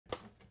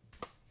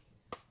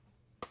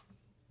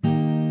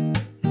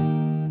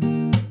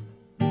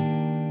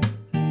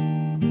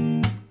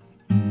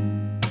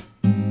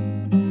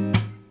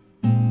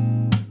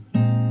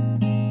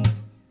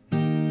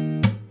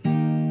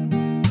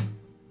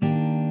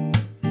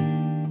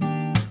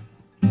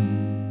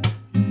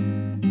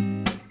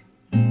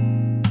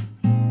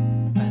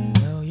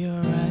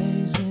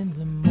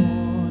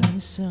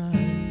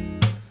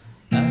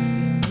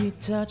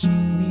touch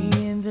me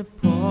in the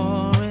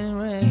pouring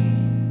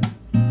rain,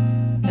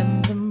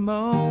 and the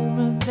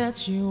moment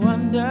that you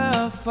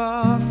wander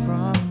far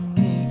from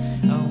me,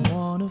 I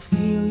wanna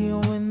feel you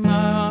in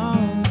my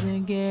arms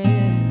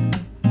again.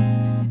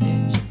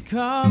 And you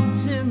come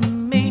to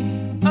me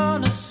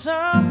on a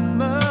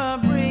summer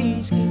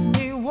breeze, keep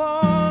me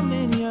warm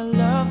in your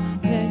love,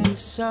 then you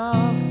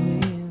softly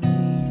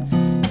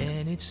leave.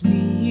 And it's me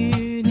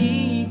you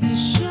need to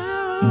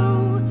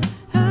show.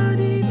 How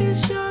deep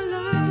is your love?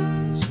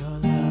 Your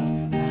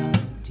love, how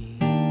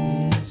deep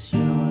is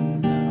your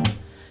love?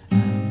 I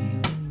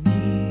really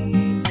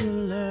need to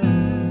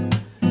learn,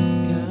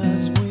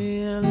 'cause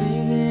we're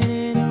living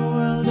in a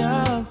world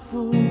of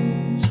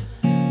fools,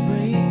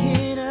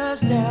 breaking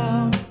us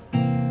down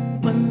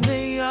when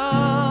they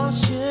all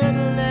should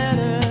let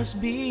us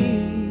be.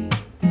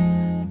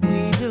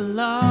 We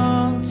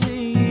belong to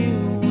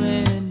you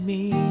and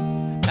me.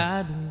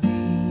 I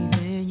believe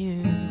in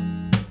you.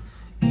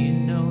 You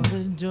know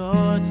the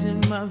door to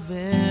my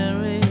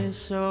very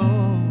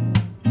soul.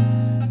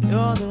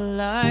 You're the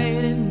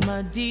light in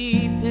my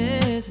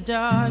deepest,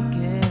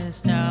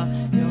 darkest hour.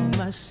 You're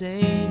my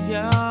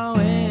savior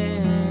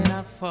when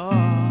I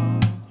fall.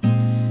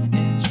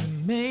 And you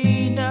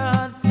may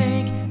not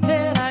think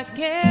that I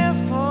care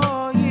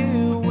for you,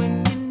 when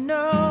you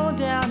know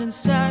down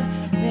inside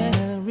that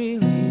I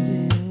really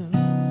do.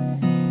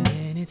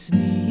 And it's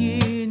me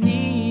you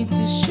need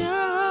to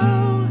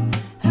show.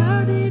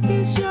 How deep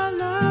is your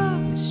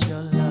love? Is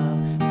your love?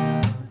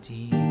 How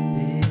deep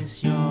is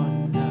your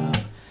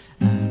love?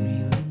 I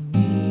really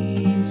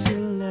need to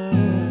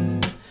learn,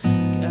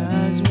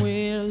 'cause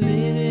we're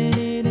living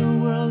in a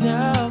world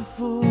of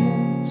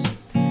fools,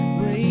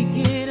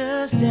 breaking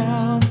us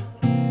down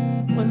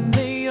when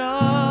they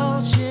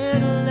all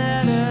should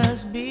let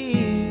us be.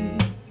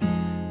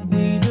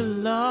 We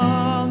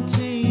belong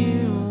to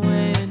you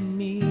and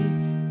me.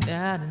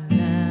 Da da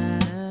da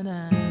da da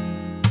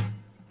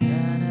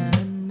da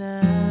da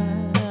da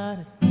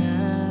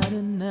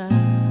da da.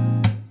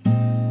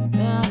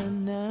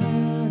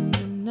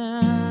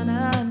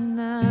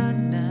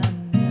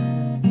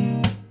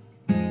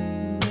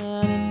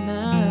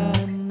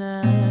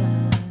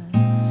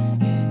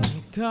 And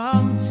you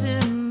come to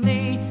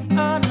me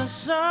on a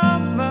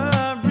summer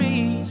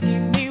breeze,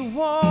 keep me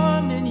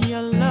warm in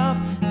your love,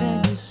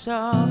 then you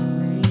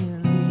softly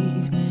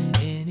leave.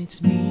 And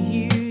it's me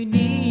you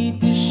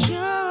need to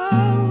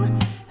show.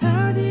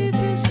 How deep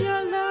is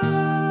your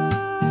love?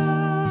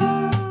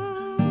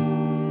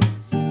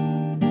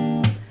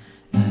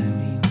 I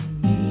really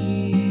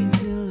need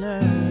to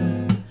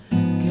learn,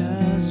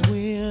 'cause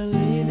we're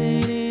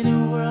living in a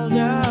world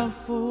of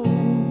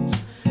fools,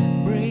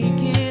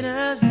 breaking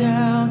us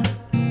down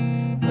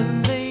when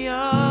they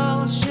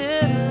all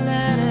should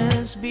let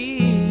us be.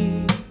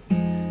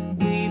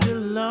 We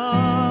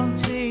belong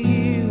to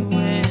you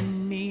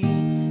and me.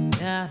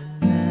 Da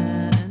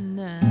da da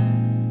da.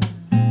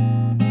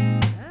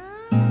 Deep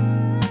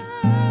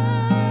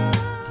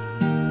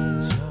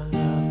is your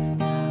love?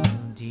 How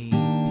deep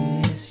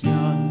is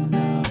your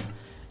love?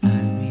 I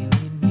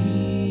really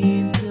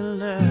need to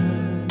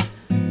learn,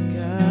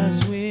 'cause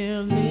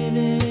we're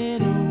living in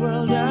a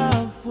world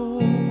of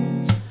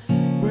fools,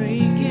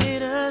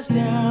 breaking us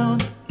down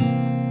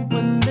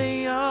when they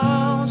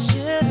all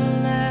should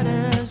let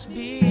us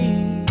be.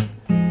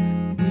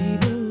 We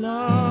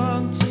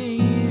belong to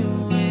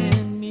you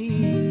and me.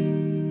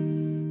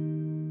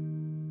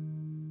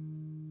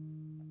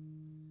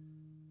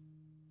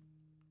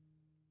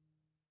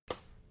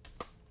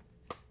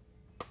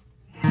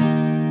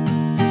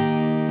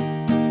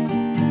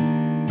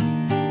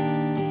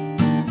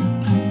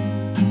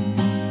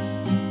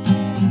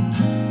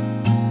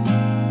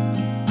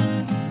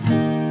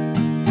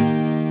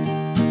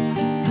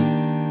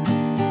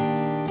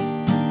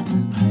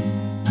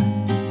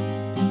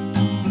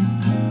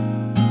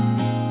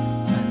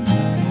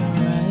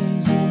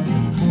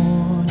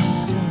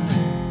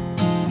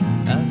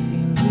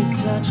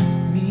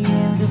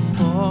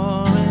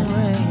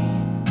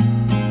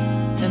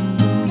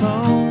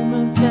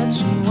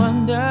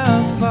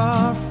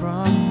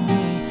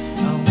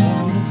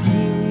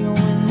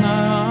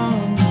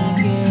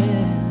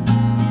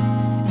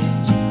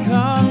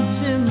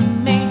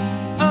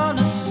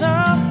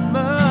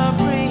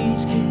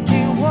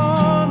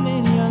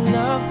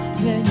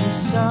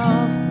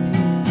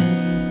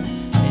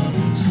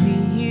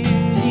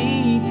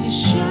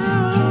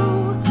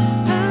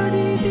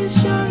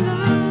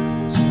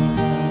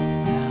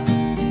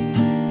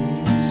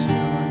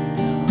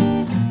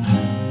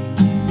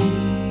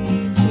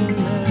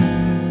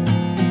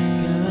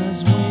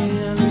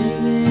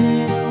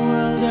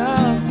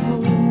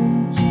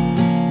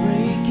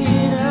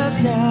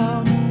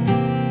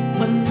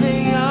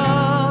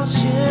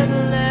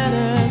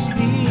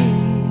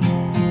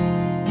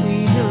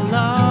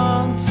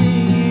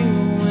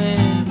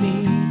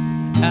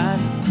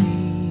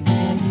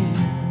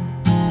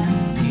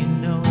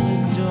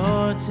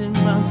 To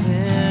my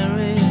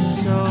very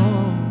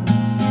soul,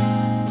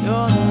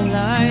 you're the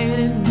light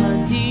in my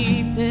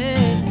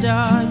deepest,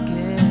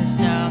 darkest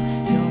hour.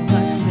 You're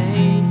my savior.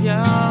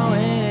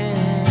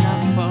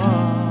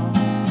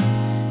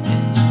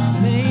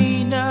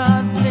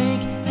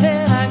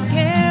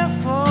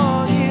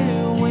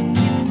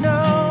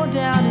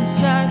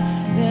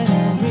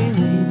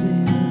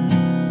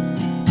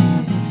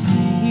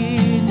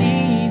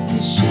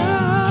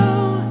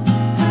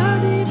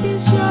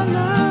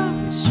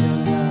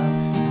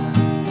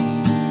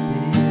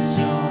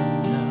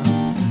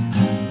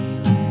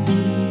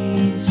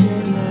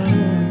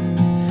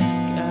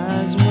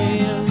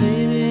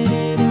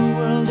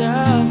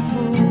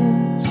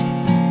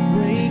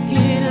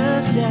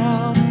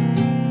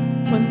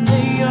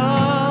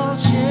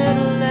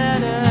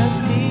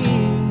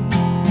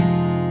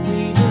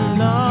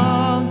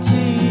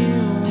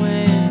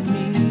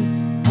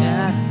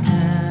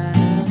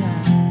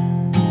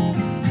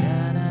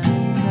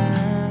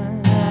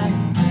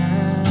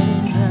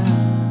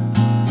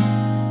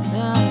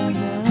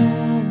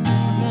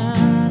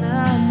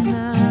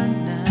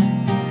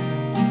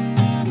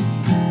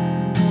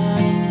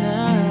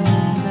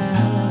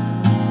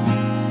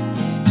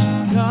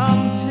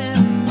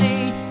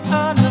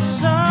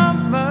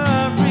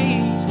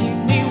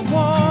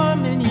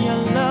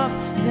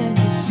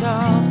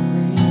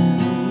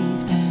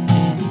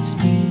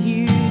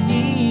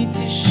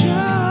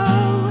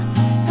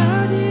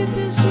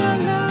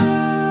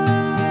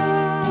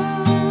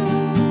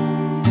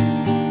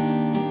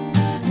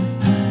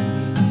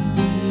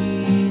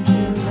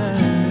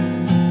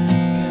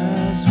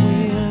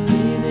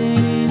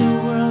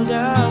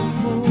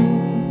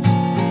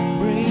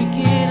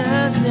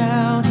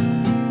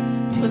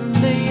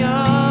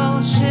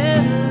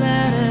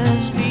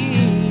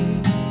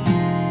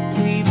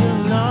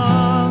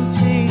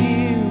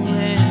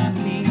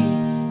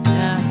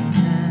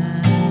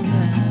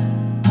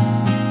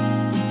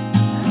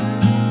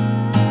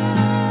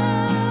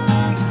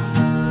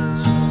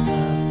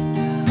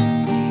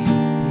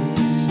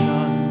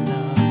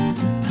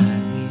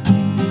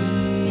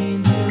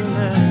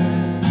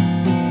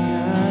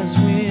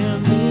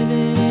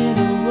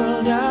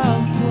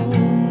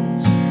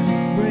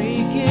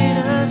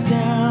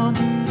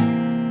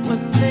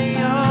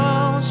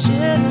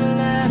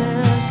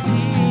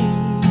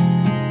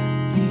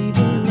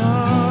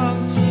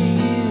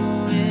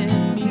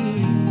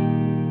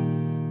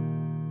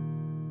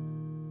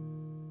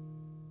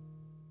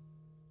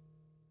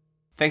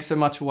 Thanks so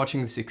much for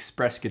watching this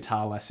express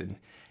guitar lesson.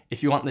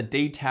 If you want the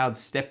detailed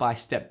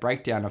step-by-step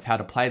breakdown of how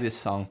to play this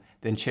song,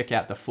 then check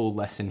out the full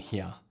lesson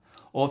here.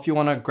 Or if you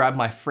want to grab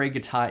my free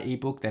guitar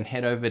ebook, then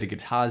head over to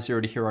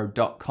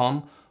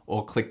guitarzerotohero.com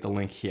or click the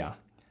link here.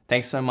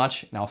 Thanks so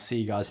much, and I'll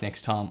see you guys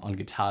next time on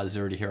Guitar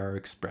Zero to Hero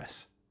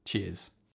Express. Cheers.